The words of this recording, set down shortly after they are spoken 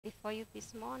before you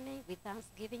this morning with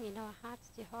thanksgiving in our hearts,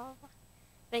 Jehovah.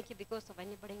 Thank you because of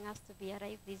enabling us to be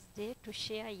alive this day to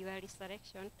share your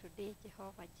resurrection today,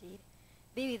 Jehovah Jireh.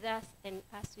 Be with us, and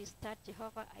as we start,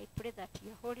 Jehovah, I pray that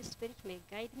your Holy Spirit may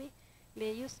guide me,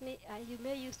 you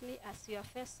may use me as your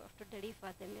vessel to deliver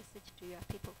the message to your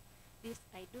people. This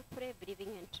I do pray, believing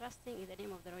and trusting in the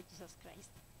name of the Lord Jesus Christ.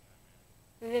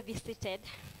 We may be seated.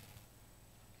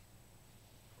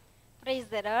 Praise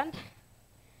the Lord.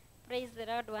 Praise the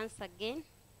Lord once again.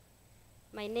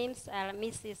 My name's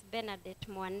Mrs. Benedict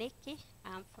Mwaniki.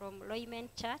 I'm from Loyman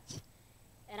Church,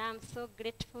 and I'm so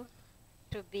grateful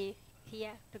to be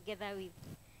here together with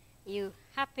you.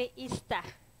 Happy Easter.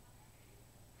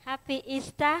 Happy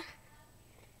Easter.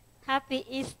 Happy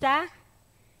Easter.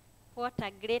 What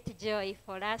a great joy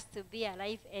for us to be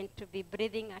alive and to be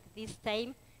breathing at this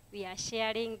time. We are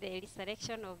sharing the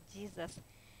resurrection of Jesus.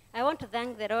 I want to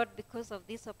thank the Lord because of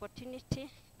this opportunity,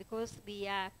 because we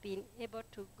have been able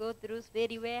to go through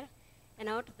very well. And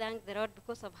I want to thank the Lord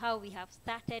because of how we have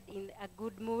started in a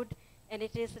good mood. And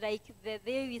it is like the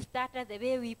way we started, the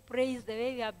way we praise, the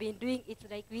way we have been doing, it's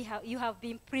like you have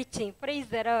been preaching. Praise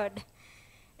the Lord.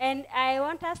 And I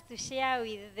want us to share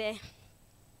with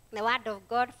the word of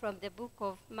God from the book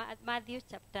of Matthew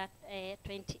chapter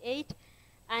 28.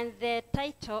 And the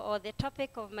title or the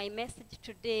topic of my message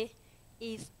today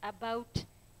is about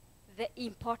the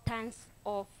importance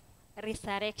of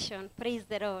resurrection. Praise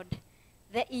the Lord.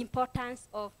 The importance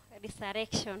of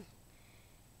resurrection.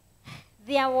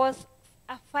 There was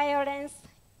a violent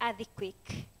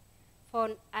earthquake, for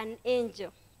an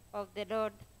angel of the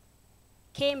Lord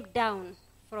came down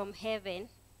from heaven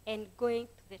and going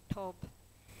to the top.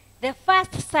 The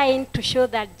first sign to show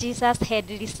that Jesus had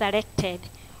resurrected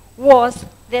was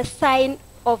the sign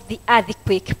of the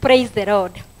earthquake. Praise the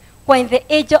Lord. When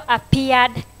the angel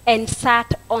appeared and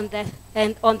sat on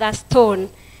the stone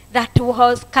that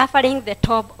was covering the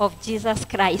top of Jesus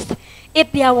Christ,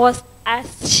 there was a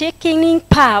shaking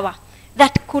power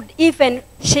that could even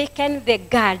shaken the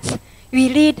guards.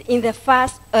 We read in the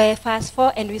verse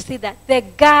 4, and we see that the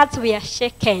guards were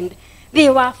shaken. They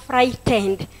were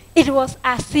frightened. It was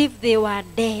as if they were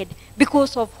dead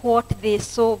because of what they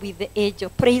saw with the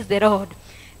angel. Praise the Lord.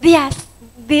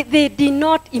 They did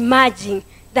not imagine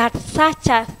that such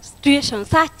a situation,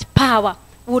 such power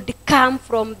would come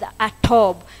from a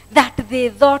top, that they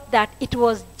thought that it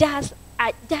was just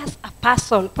a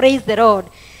person. Praise the Lord.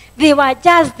 They were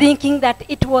just thinking that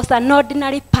it was an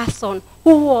ordinary person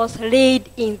who was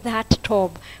laid in that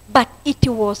top, but it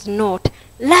was not.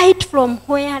 Right from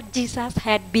where Jesus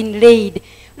had been laid,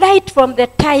 right from the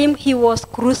time he was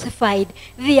crucified,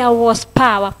 there was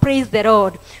power. Praise the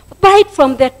Lord. Right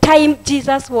from the time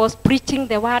Jesus was preaching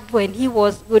the word, when he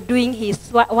was doing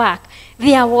his work,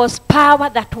 there was power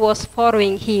that was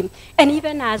following him. And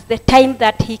even as the time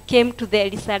that he came to the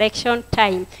resurrection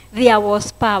time, there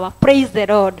was power. Praise the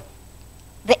Lord.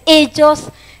 The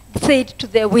angels said to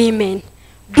the women,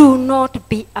 "Do not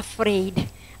be afraid.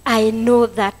 I know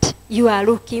that you are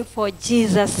looking for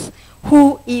Jesus,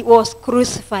 who he was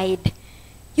crucified."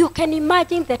 You can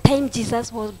imagine the time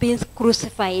Jesus was being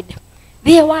crucified.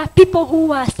 There were people who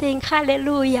were saying,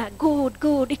 "Hallelujah, good,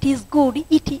 good, it is good.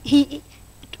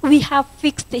 We have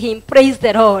fixed him." Praise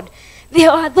the Lord. There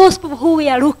are those people who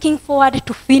were looking forward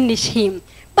to finish him.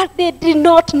 But they did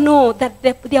not know that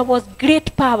there was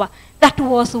great power that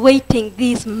was waiting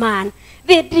this man.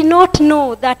 They did not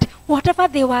know that whatever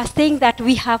they were saying, that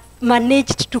we have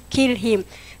managed to kill him.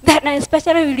 That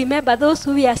especially we remember those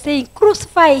who were saying,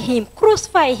 "Crucify him,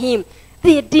 crucify him."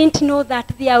 They didn't know that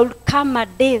there will come a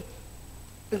day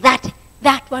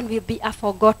that one will be a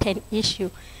forgotten issue.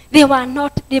 They were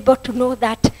not able to know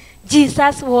that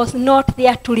Jesus was not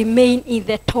there to remain in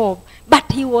the tomb,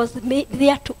 but he was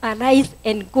there to arise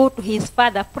and go to his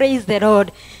Father. Praise the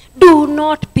Lord. Do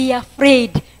not be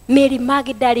afraid. Mary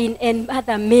Magdalene and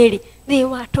Mother Mary, they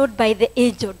were told by the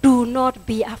angel, "Do not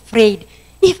be afraid."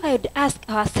 If I would ask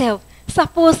ourselves,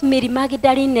 suppose Mary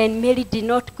Magdalene and Mary did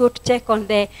not go to check on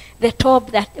the tomb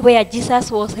where Jesus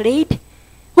was laid,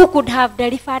 who could have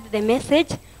delivered the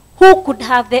message? Who could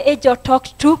have the angel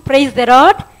talked to? Praise the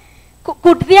Lord.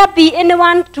 Could there be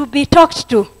anyone to be talked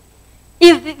to?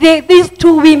 If these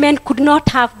two women could not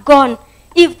have gone,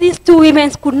 if these two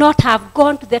women could not have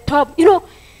gone to the top,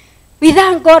 we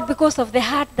thank God because of the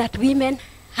heart that women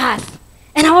has.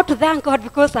 And I want to thank God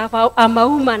because I'm a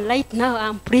woman right now.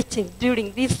 I'm preaching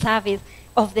during this service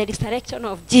of the resurrection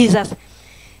of Jesus.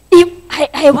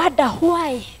 I wonder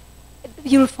why,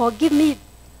 you'll forgive me,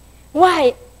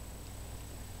 why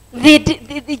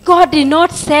God did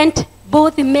not send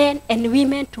both men and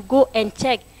women to go and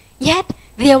check. Yet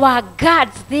there were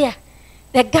guards there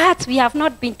The guards, we have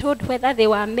not been told whether they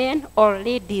were men or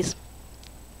ladies.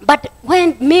 But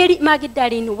when Mary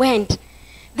Magdalene went,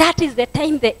 that is the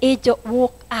time the angel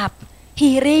woke up.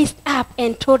 He raised up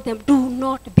and told them, do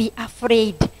not be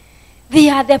afraid. They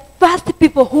are the first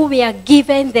people who were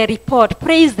given the report.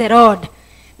 Praise the Lord.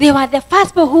 They were the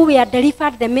first people who were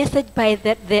delivered the message by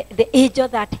the angel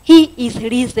that he is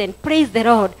risen. Praise the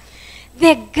Lord.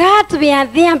 The guards were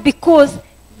there because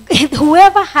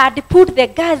whoever had put the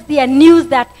guards there knew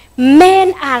that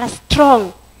men are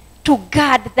strong to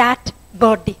guard that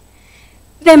body.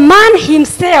 The man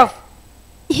himself,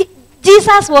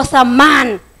 Jesus was a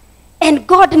man, and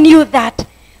God knew that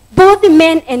both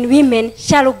men and women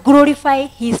shall glorify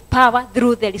his power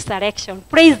through the resurrection.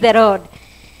 Praise the Lord.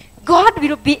 God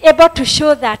will be able to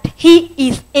show that he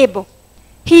is able.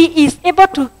 He is able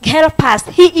to help us.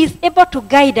 He is able to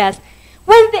guide us.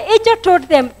 When the angel told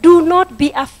them, do not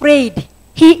be afraid,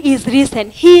 he is risen.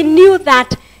 He knew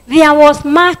that there was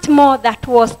much more that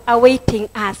was awaiting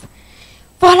us.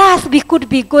 For us, we could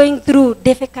be going through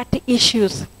difficult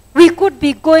issues. We could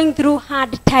be going through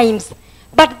hard times.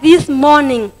 But this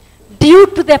morning, due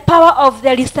to the power of the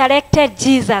resurrected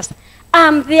Jesus,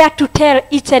 I'm there to tell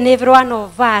each and every one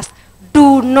of us,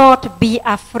 do not be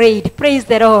afraid. Praise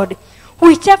the Lord.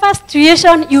 Whichever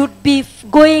situation you'd be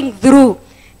going through,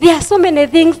 there are so many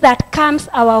things that comes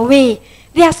our way.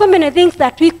 There are so many things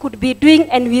that we could be doing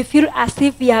and we feel as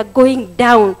if we are going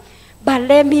down. But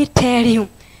let me tell you,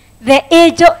 the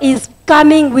angel is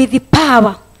coming with the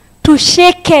power to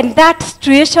shake that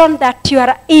situation that you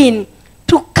are in,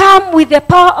 to come with the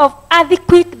power of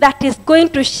earthquake that is going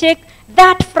to shake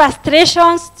that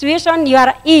frustration situation you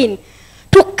are in,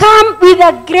 to come with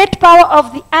a great power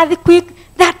of the earthquake,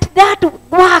 that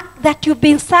work that you've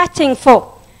been searching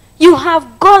for. You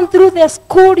have gone through the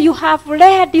school, you have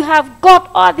read, you have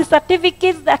got all the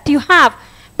certificates that you have,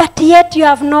 but yet you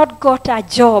have not got a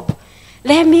job.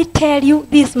 Let me tell you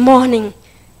this morning,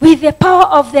 with the power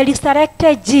of the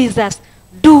resurrected Jesus,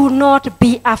 do not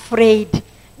be afraid.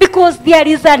 Because there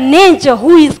is an angel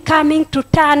who is coming to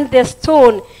turn the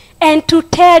stone and to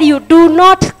tell you, do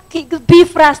not be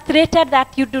frustrated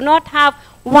that you do not have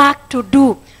work to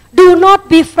do. Do not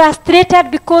be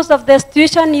frustrated because of the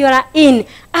situation you are in.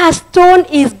 A stone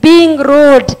is being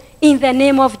rolled in the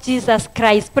name of Jesus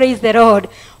Christ. Praise the Lord.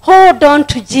 Hold on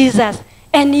to Jesus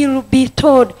and you will be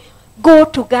told, go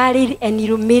to Galilee and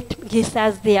you'll meet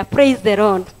Jesus there. Praise the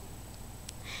Lord.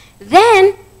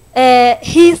 Then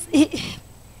he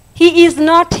is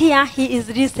not here, he is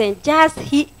risen. Just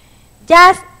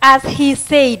as he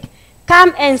said,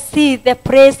 come and see the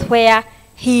place where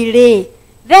he lay.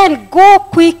 Then go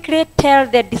quickly tell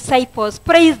the disciples.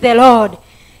 Praise the Lord.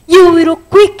 You will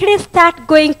quickly start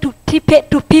going to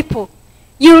people.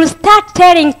 You will start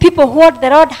telling people what the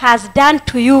Lord has done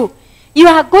to you. You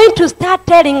are going to start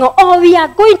telling, or we are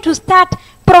going to start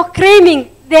proclaiming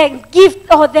the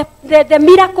gift or the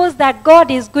miracles that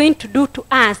God is going to do to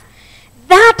us.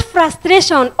 That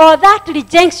frustration or that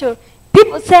rejection,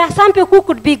 there are some people who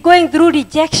could be going through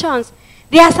rejections.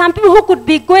 There are some people who could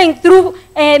be going through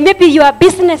maybe your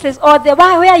businesses or the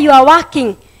where you are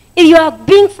working. If you are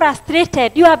being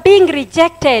frustrated, you are being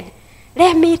rejected.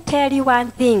 Let me tell you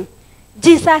one thing.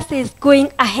 Jesus is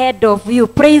going ahead of you.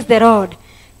 Praise the Lord.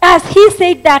 As he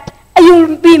said that you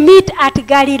will be meet at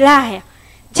Galilee,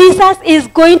 Jesus is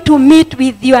going to meet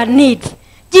with your needs.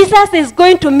 Jesus is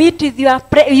going to meet with your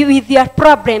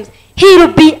problems. He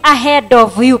will be ahead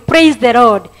of you. Praise the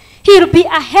Lord. He will be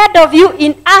ahead of you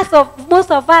in most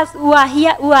of us who are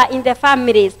here, who are in the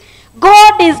families.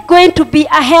 God is going to be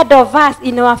ahead of us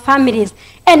in our families.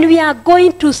 And we are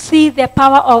going to see the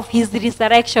power of his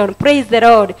resurrection. Praise the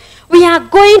Lord. He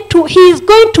is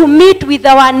going to meet with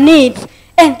our needs.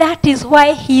 And that is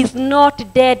why he is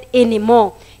not dead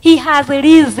anymore. He has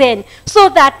risen so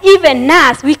that even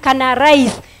us, we can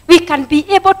arise. We can be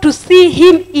able to see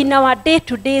him in our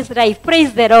day-to-day life.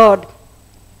 Praise the Lord.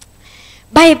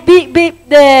 By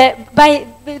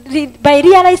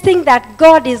realizing that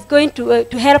God is going to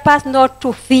help us not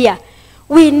to fear,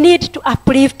 we need to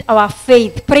uplift our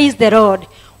faith. Praise the Lord.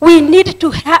 We need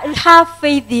to have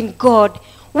faith in God.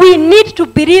 We need to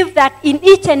believe that in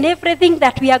each and everything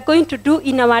that we are going to do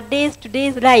in our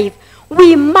day-to-day life,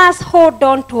 we must hold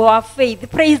on to our faith.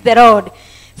 Praise the Lord.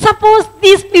 Suppose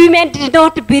these women did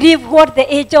not believe what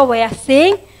the angel were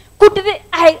saying. Could they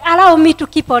allow me to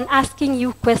keep on asking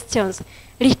you questions,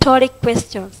 rhetoric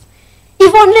questions?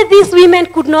 If only these women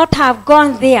could not have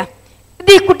gone there,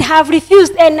 they could have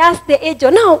refused and asked the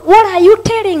angel, now what are you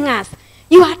telling us?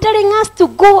 You are telling us to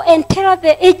go and tell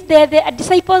the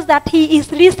disciples that he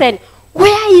is risen.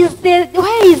 Where is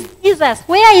Jesus?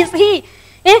 Where is he?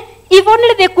 If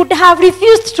only they could have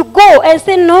refused to go and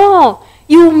say, no,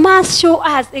 you must show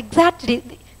us exactly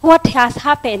what has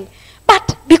happened.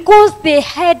 But because they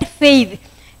had faith,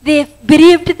 they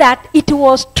believed that it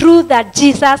was true that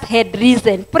Jesus had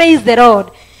risen. Praise the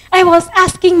Lord. I was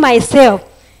asking myself,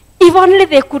 if only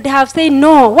they could have said,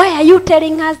 no, why are you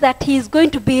telling us that he is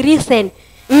going to be risen?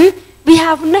 We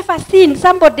have never seen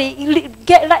somebody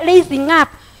raising up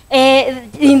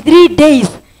in 3 days.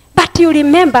 But you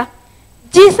remember,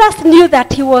 Jesus knew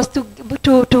that he was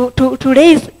to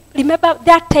raise. Remember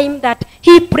that time that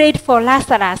he prayed for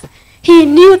Lazarus. He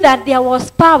knew that there was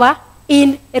power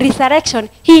in resurrection.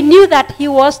 He knew that he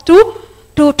was to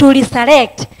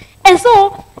resurrect. And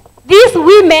so these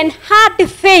women had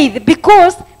faith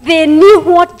because they knew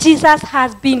what Jesus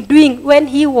has been doing when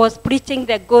he was preaching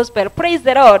the gospel. Praise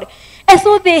the Lord. And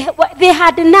so they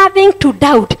had nothing to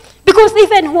doubt. Because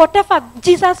even whatever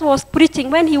Jesus was preaching,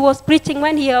 when he was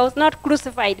not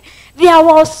crucified, there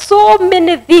was so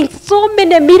many things, so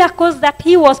many miracles that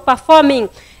he was performing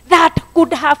that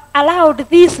could have allowed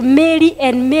this Mary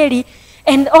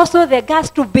and also the guys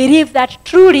to believe that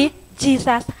truly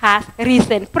Jesus has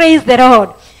risen. Praise the Lord.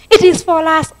 It is for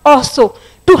us also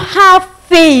to have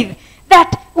faith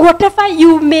that whatever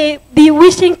you may be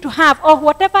wishing to have or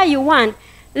whatever you want,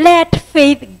 let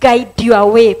faith guide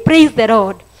your way. Praise the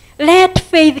Lord. Let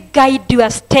faith guide your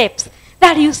steps.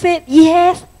 That you say,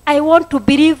 yes, I want to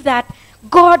believe that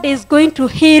God is going to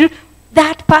heal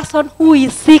that person who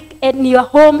is sick in your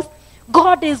homes.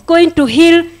 God is going to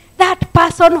heal that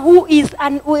person who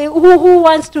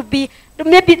wants to be,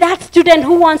 maybe that student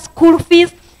who wants school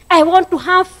fees. I want to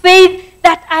have faith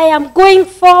that I am going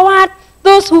forward.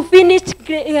 Those who finished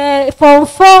Form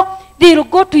 4, they will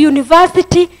go to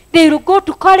university, they will go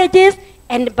to colleges,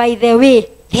 and by the way,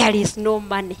 there is no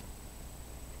money.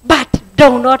 But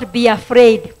do not be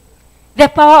afraid. The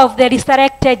power of the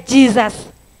resurrected Jesus,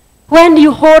 when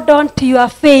you hold on to your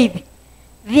faith,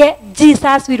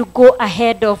 Jesus will go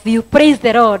ahead of you. Praise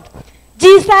the Lord.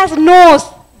 Jesus knows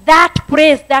that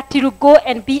place that you will go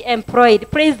and be employed.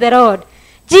 Praise the Lord.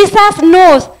 Jesus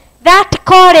knows that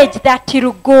college that you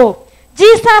will go.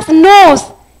 Jesus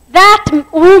knows that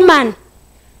woman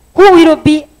who will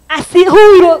be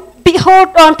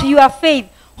hold on to your faith,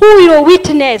 who will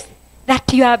witness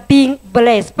that you are being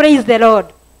blessed. Praise the Lord.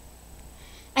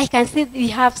 I can see we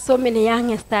have so many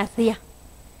youngsters here.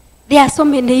 There are so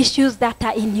many issues that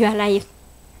are in your life.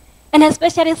 And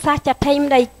especially such a time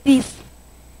like this,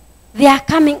 they are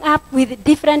coming up with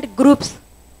different groups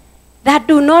that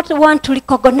do not want to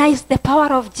recognize the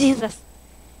power of Jesus,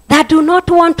 that do not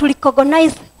want to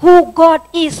recognize who God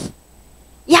is.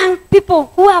 Young people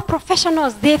who are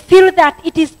professionals, they feel that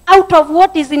it is out of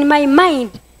what is in my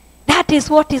mind. That is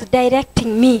what is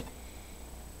directing me.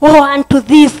 Woe unto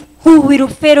these who will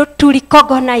fail to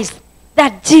recognize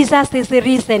that Jesus is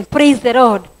risen. Praise the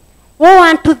Lord. Woe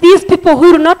unto these people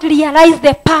who will not realize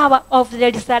the power of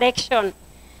the resurrection,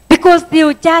 because they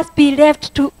will just be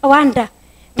left to wonder.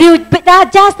 They will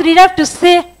just be left to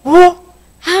say, oh,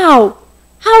 how?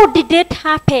 How did it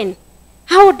happen?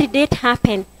 How did it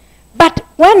happen? But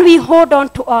when we hold on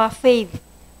to our faith,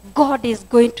 God is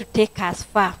going to take us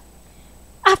far.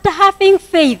 After having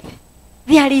faith,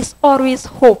 there is always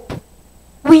hope.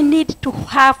 We need to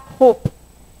have hope.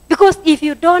 Because if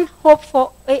you don't hope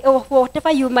for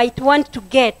whatever you might want to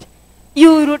get,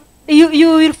 you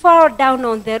will fall down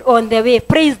on the way.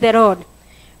 Praise the Lord.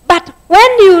 But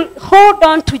when you hold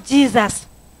on to Jesus,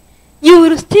 you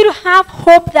will still have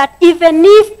hope that even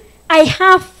if I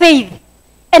have faith,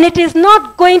 and it is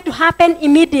not going to happen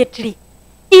immediately,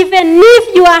 even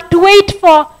if you are to wait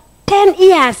for 10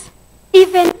 years,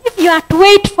 even if you are to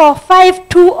wait for 5,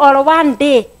 2, or 1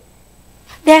 day,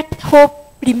 let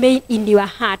hope remain in your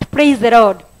heart. Praise the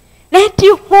Lord. Let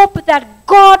you hope that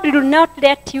God will not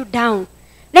let you down.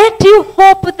 Let you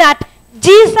hope that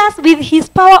Jesus, with his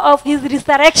power of his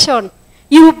resurrection,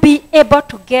 you will be able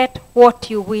to get what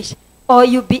you wish, or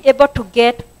you'll be able to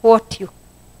get what you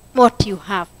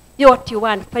have, what you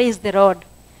want. Praise the Lord.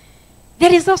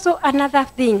 There is also another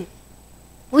thing.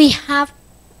 We have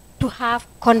to have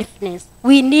confidence.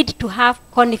 We need to have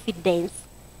confidence.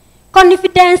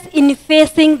 Confidence in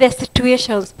facing the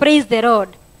situations. Praise the Lord.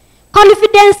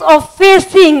 Confidence of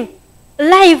facing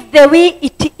life the way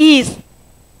it is.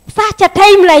 Such a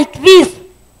time like this,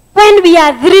 when we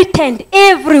are threatened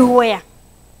everywhere.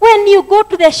 When you go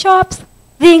to the shops,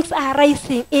 things are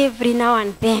rising every now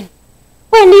and then.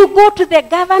 When you go to the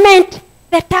government,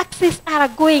 the taxes are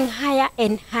going higher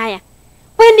and higher.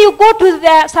 When you go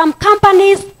to some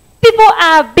companies, people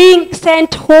are being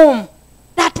sent home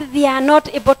that they are not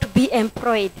able to be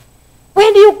employed.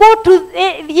 When you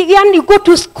go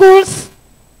to schools,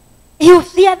 you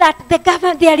fear that the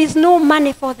government, there is no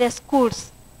money for the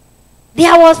schools.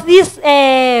 There was this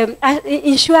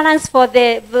insurance for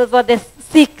the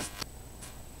sick.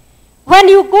 When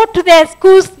you go to the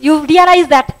schools, you realize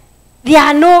that there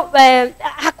are no,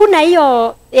 hakuna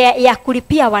hiyo ya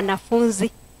kulipia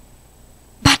wanafunzi.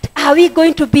 But are we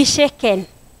going to be shaken?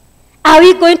 Are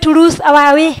we going to lose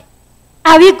our way?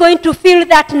 Are we going to feel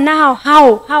that now?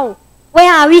 How?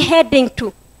 Where are we heading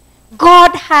to?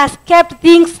 God has kept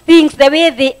things the way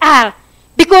they are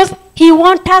because He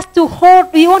wants us to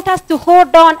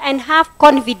hold on and have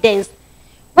confidence.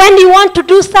 When you want to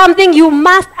do something, you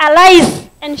must arise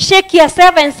and shake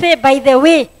yourself and say, by the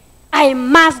way, I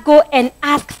must go and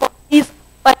ask for this.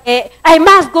 I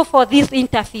must go for this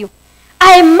interview.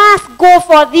 I must go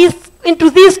for into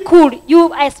this school,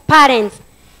 you as parents.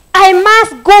 I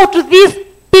must go to these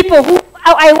people who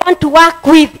I want to work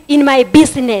with in my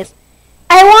business.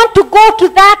 I want to go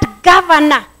to that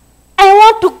governor. I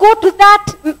want to go to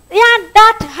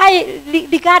that high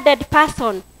regarded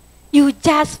person. You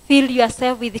just fill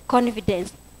yourself with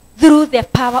confidence through the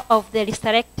power of the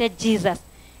resurrected Jesus.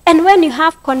 And when you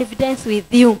have confidence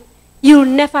with you, you'll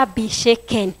never be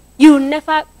shaken. You'll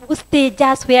never stay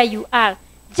just where you are,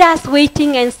 just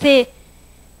waiting and say,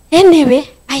 anyway,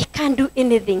 I can't do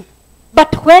anything.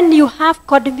 But when you have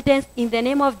confidence in the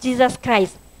name of Jesus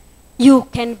Christ, you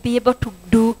can be able to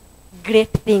do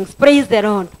great things. Praise the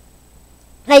Lord.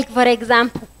 Like for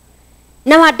example,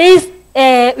 nowadays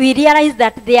we realize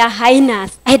that there are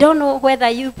hyenas. I don't know whether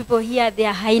you people here there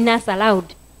are hyenas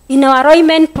allowed. In our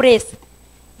Roman place,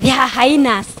 there are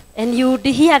hyenas, and you would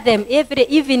hear them every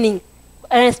evening,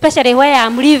 especially where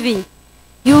I'm living.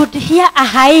 You would hear a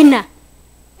hyena.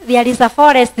 There is a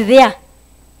forest there,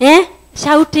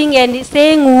 shouting and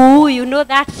saying, "Ooh," you know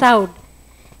that sound.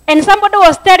 And somebody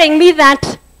was telling me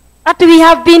that we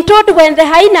have been told when the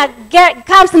hyena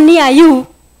comes near you,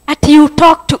 that you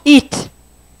talk to it.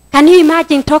 Can you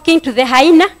imagine talking to the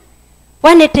hyena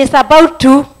when it is about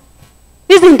to?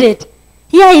 Isn't it?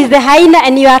 Here is the hyena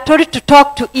and you are told to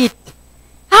talk to it.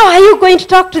 How are you going to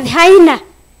talk to the hyena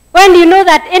when you know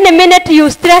that any minute you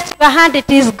stretch your hand, it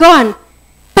is gone?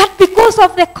 But because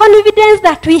of the confidence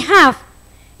that we have,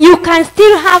 you can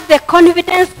still have the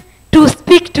confidence to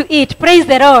speak to it. Praise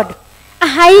the Lord. A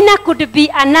hyena could be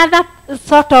another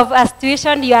sort of a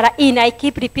situation you are in. I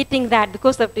keep repeating that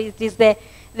because of it is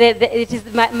it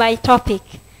is my topic.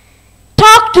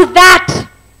 Talk to that.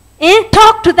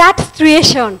 Talk to that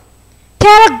situation.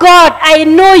 Tell God, I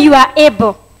know you are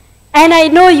able. And I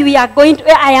know you are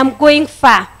I am going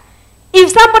far.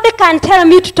 If somebody can tell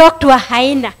me to talk to a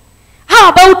hyena,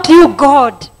 how about you,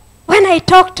 God? When I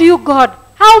talk to you, God,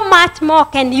 how much more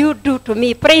can you do to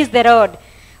me? Praise the Lord.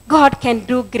 God can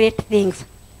do great things.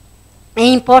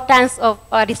 The importance of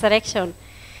our resurrection.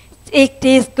 It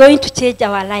is going to change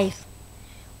our lives.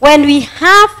 When we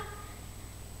have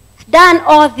done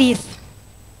all this,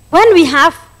 when we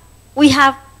have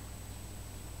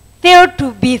failed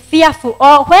to be fearful,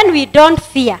 or when we don't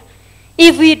fear,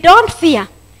 if we don't fear,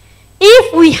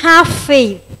 if we have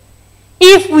faith,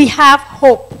 if we have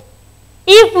hope,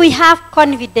 if we have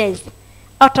confidence,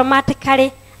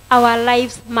 automatically our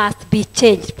lives must be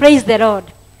changed. Praise the Lord.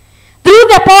 Through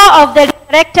the power of the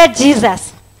resurrected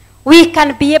Jesus, we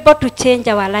can be able to change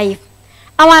our life.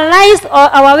 Our lives or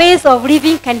our ways of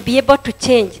living can be able to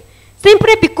change.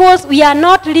 Simply because we are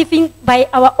not living by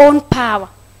our own power,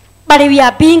 but we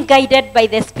are being guided by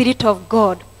the Spirit of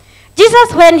God.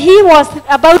 Jesus, when he was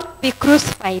about to be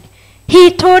crucified,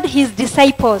 he told his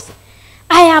disciples,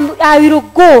 I will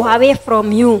go away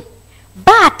from you,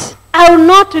 but I will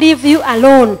not leave you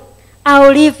alone. I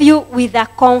will leave you with a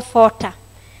comforter.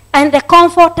 And the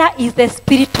comforter is the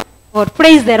Spirit of God.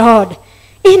 Praise the Lord.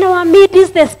 In our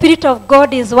midst, the Spirit of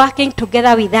God is working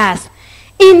together with us.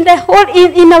 In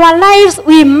our lives,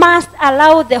 we must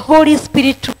allow the Holy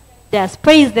Spirit to guide us.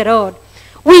 Praise the Lord.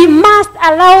 We must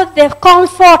allow the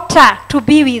comforter to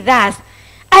be with us.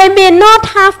 I may not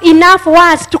have enough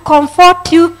words to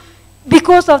comfort you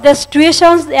because of the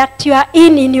situations that you are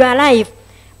in your life.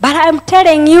 But I'm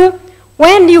telling you,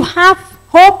 when you have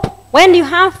hope, when you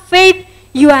have faith,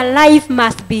 your life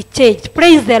must be changed.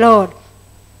 Praise the Lord.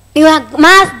 You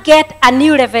must get a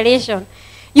new revelation.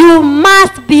 You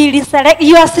must be resurrected.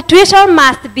 Your situation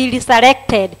must be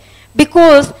resurrected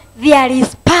because there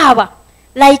is power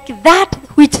like that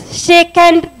which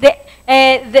shaken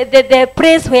the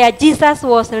place where Jesus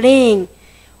was laying.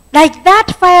 Like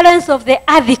that violence of the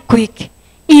earthquake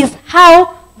is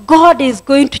how God is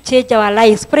going to change our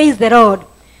lives. Praise the Lord.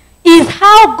 Is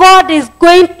how God is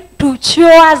going to show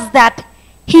us that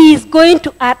He is going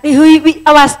to,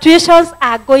 our situations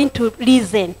are going to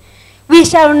listen. We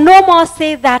shall no more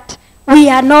say that we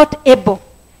are not able.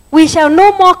 We shall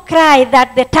no more cry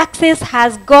that the taxes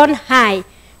has gone high.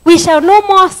 We shall no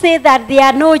more say that there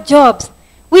are no jobs.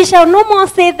 We shall no more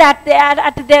say that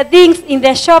the things in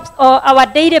the shops or our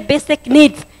daily basic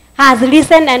needs has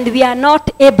risen and we are not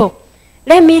able.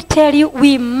 Let me tell you,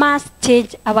 we must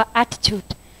change our attitude.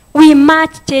 We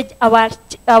must change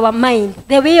our mind,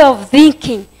 the way of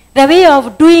thinking, the way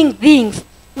of doing things.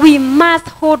 We must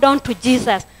hold on to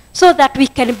Jesus so that we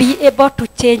can be able to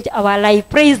change our life.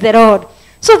 Praise the Lord.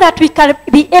 So that we can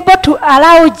be able to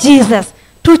allow Jesus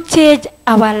to change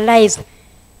our lives.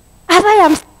 As I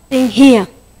am sitting here,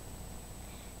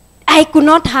 I could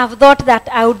not have thought that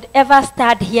I would ever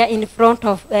stand here in front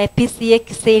of PCA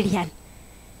Kiserian.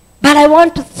 But I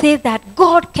want to say that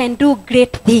God can do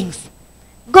great things.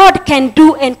 God can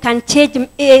do and can change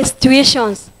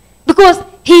situations because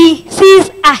he sees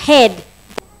ahead.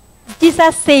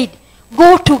 Jesus said,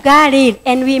 go to Galilee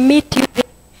and we meet you there.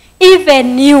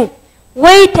 Even you,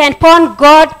 wait upon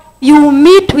God, you will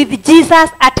meet with Jesus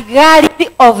at Galilee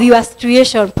of your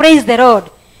situation. Praise the Lord.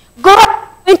 God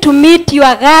is going to meet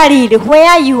your Galilee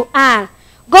where you are.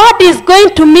 God is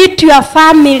going to meet your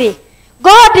family.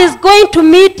 God is going to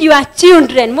meet your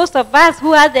children. Most of us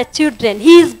who are the children,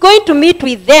 he is going to meet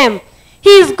with them. He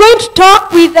is going to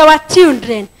talk with our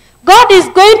children. God is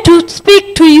going to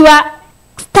speak to your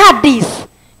studies.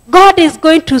 God is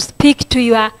going to speak to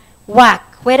your work,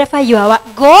 wherever you are.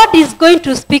 God is going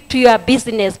to speak to your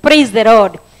business. Praise the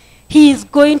Lord. He is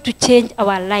going to change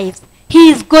our lives. He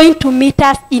is going to meet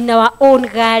us in our own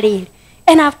Galilee.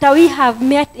 And after we have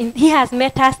met, he has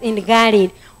met us in Galilee,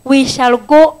 we shall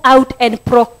go out and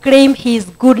proclaim his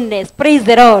goodness. Praise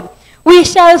the Lord. We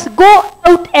shall go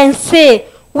out and say,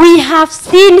 we have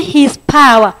seen his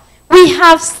power. We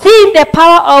have seen the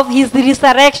power of his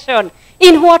resurrection.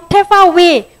 In whatever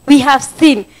way we have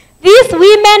seen. These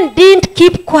women didn't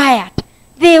keep quiet.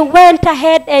 They went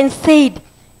ahead and said,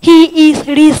 he is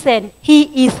risen.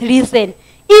 He is risen.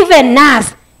 Even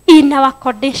us, in our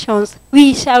conditions,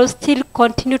 we shall still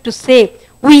continue to say,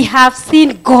 we have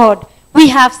seen God. We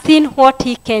have seen what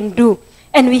he can do.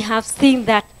 And we have seen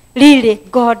that really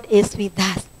God is with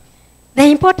us. The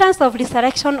importance of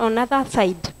resurrection on the other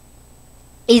side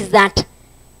is that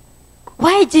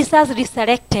why Jesus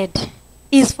resurrected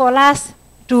is for us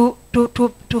to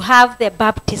have the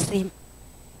baptism.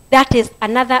 That is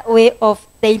another way of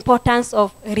the importance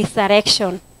of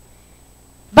resurrection.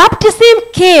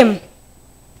 Baptism came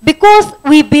because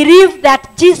we believe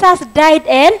that Jesus died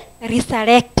and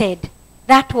resurrected.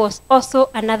 That was also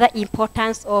another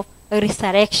importance of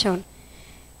resurrection.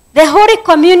 The Holy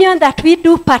Communion that we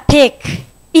do partake,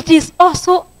 it is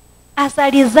also as a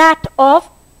result of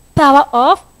power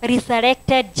of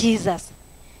resurrected Jesus.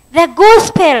 The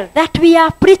gospel that we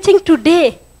are preaching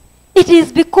today, it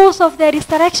is because of the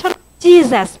resurrection of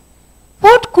Jesus.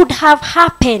 What could have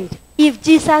happened if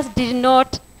Jesus did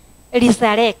not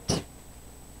resurrect?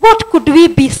 What could we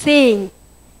be saying?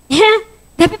 Yeah?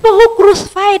 The people who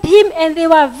crucified him and they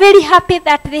were very happy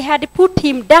that they had put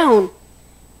him down.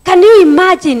 Can you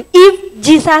imagine if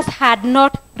Jesus had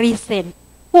not risen?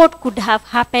 What could have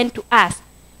happened to us?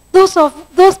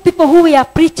 Those people who were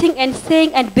preaching and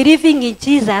saying and believing in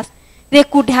Jesus, they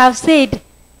could have said,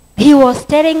 he was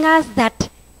telling us that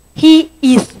he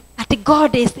is, that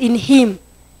God is in him.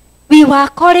 We were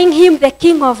calling him the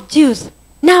King of Jews.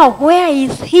 Now where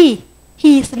is he?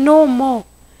 He is no more.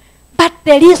 But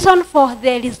the reason for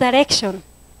the resurrection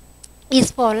is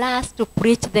for us to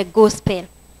preach the gospel.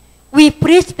 We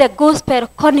preach the gospel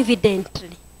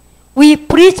confidently. We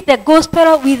preach the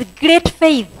gospel with great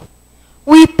faith.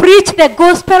 We preach the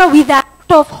gospel with a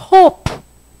lot of hope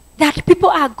that people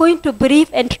are going to believe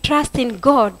and trust in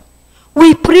God.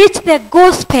 We preach the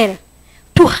gospel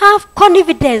to have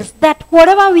confidence that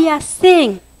whatever we are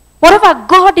saying, whatever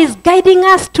God is guiding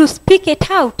us to speak it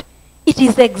out, it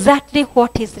is exactly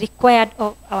what is required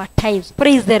of our times.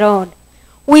 Praise the Lord.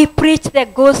 We preach the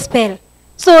gospel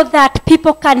so that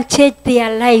people can change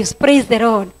their lives. Praise the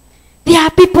Lord. There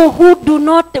are people who do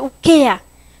not care.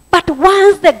 But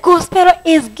once the gospel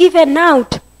is given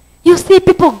out, you see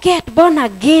people get born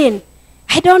again.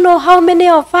 I don't know how many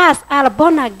of us are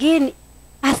born again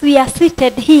as we are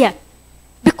seated here.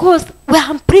 Because we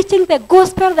are preaching the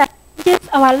gospel that changes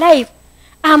our life.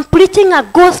 I'm preaching a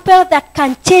gospel that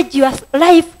can change your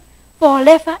life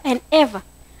forever and ever.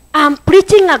 I'm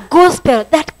preaching a gospel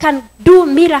that can do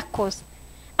miracles.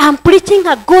 I'm preaching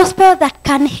a gospel that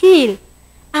can heal.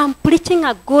 I'm preaching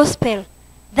a gospel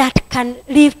that can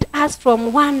lift us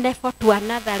from one level to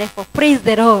another level. Praise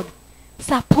the Lord.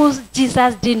 suppose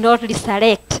Jesus did not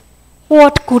resurrect,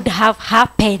 what could have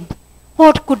happened?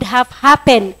 What could have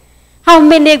happened? How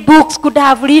many books could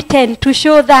have written to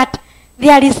show that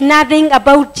there is nothing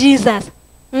about Jesus?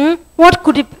 What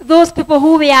could those people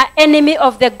who were enemy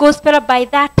of the gospel by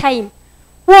that time,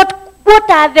 what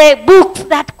are the books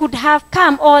that could have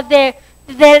come, or the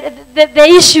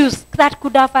issues that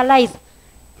could have arisen?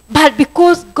 But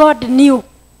because God knew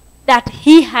that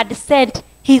he had sent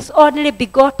his only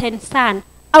begotten Son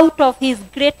out of his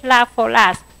great love for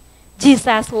us,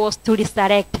 Jesus was to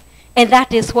resurrect. And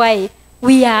that is why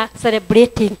we are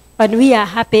celebrating and we are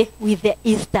happy with the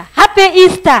Easter. Happy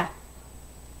Easter!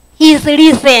 He is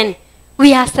risen.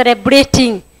 We are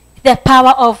celebrating the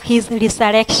power of his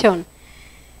resurrection.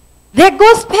 The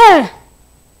gospel,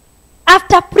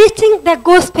 after preaching the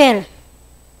gospel,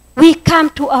 we come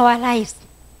to our lives.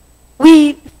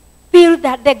 We feel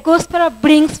that the gospel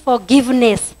brings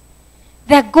forgiveness.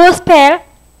 The gospel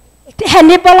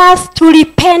enables us to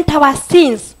repent our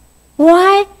sins.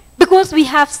 Why? Because we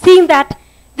have seen that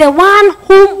the one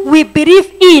whom we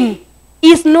believe in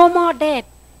is no more dead,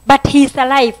 but he is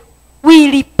alive.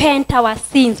 We repent our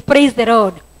sins. Praise the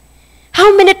Lord.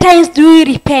 How many times do we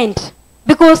repent?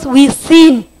 Because we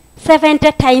sin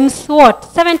 70 times what?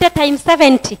 70 times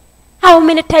 70. How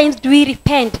many times do we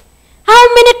repent?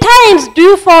 How many times do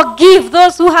you forgive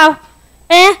those who have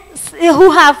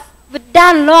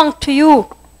done wrong to you?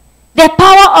 The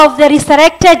power of the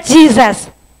resurrected Jesus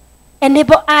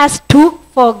enables us to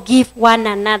forgive one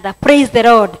another. Praise the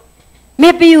Lord.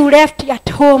 Maybe you left at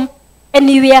home and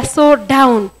you were so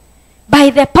down. By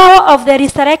the power of the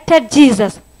resurrected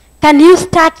Jesus, can you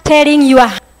start telling your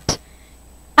heart,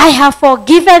 I have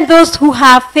forgiven those who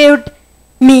have failed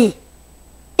me.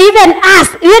 Even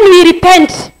us, when we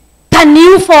repent, can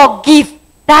you forgive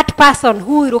that person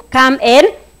who will come and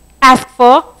ask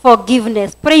for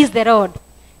forgiveness? Praise the Lord.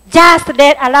 Just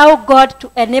allow God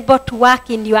to enable to work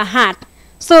in your heart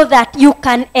so that you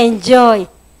can enjoy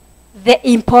the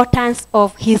importance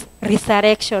of his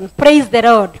resurrection. Praise the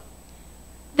Lord.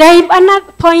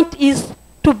 Another point is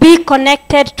to be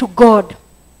connected to God.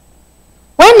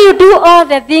 When you do all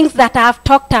the things that I have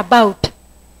talked about,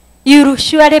 you will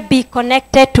surely be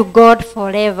connected to God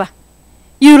forever.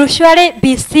 You will surely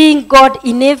be seeing God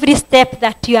in every step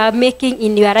that you are making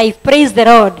in your life. Praise the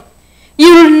Lord.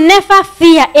 You will never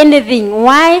fear anything.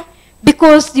 Why?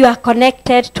 Because you are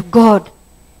connected to God.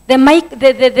 The mic,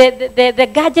 the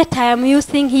gadget I am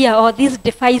using here, or this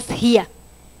device here,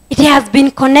 it has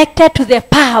been connected to the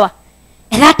power.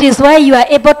 And that is why you are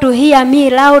able to hear me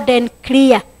loud and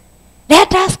clear.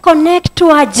 Let us connect to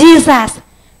our Jesus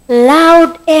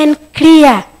loud and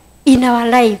clear in our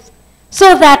lives,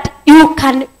 so that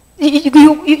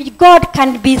God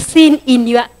can be seen in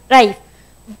your life.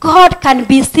 God can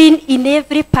be seen in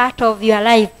every part of your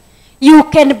life. You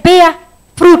can bear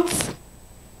fruits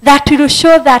that will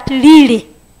show that really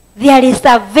there is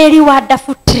a very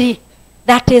wonderful tree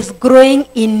that is growing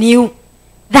in you,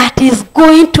 that is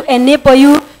going to enable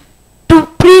you to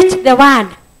preach the word,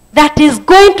 that is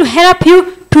going to help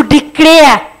you to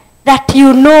declare that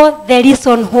you know the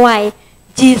reason why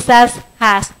Jesus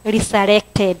has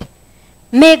resurrected.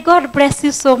 May God bless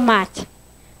you so much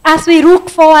as we look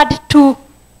forward to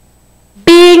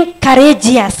being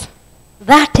courageous,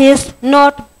 that is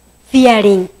not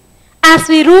fearing. As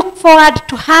we look forward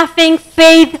to having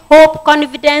faith, hope,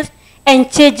 confidence, and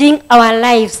changing our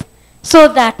lives so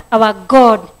that our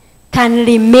God can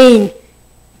remain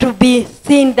to be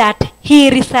seen that he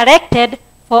resurrected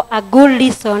for a good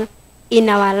reason in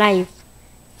our lives.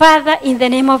 Father, in the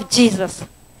name of Jesus,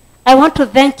 I want to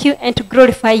thank you and to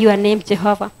glorify your name,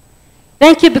 Jehovah.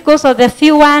 Thank you because of the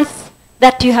few ones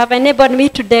that you have enabled me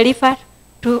to deliver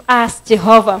to us,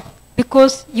 Jehovah,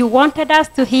 because you wanted us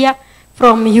to hear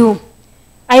from you.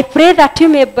 I pray that you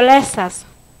may bless us,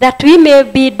 that we may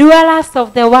be doers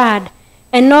of the word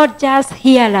and not just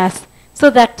hearers, so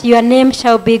that your name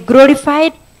shall be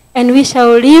glorified and we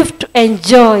shall live to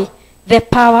enjoy the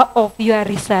power of your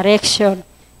resurrection.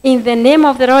 In the name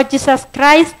of the Lord Jesus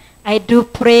Christ, I do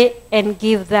pray and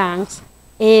give thanks.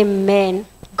 Amen.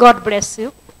 God bless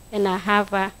you, and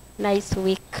have a nice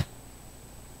week.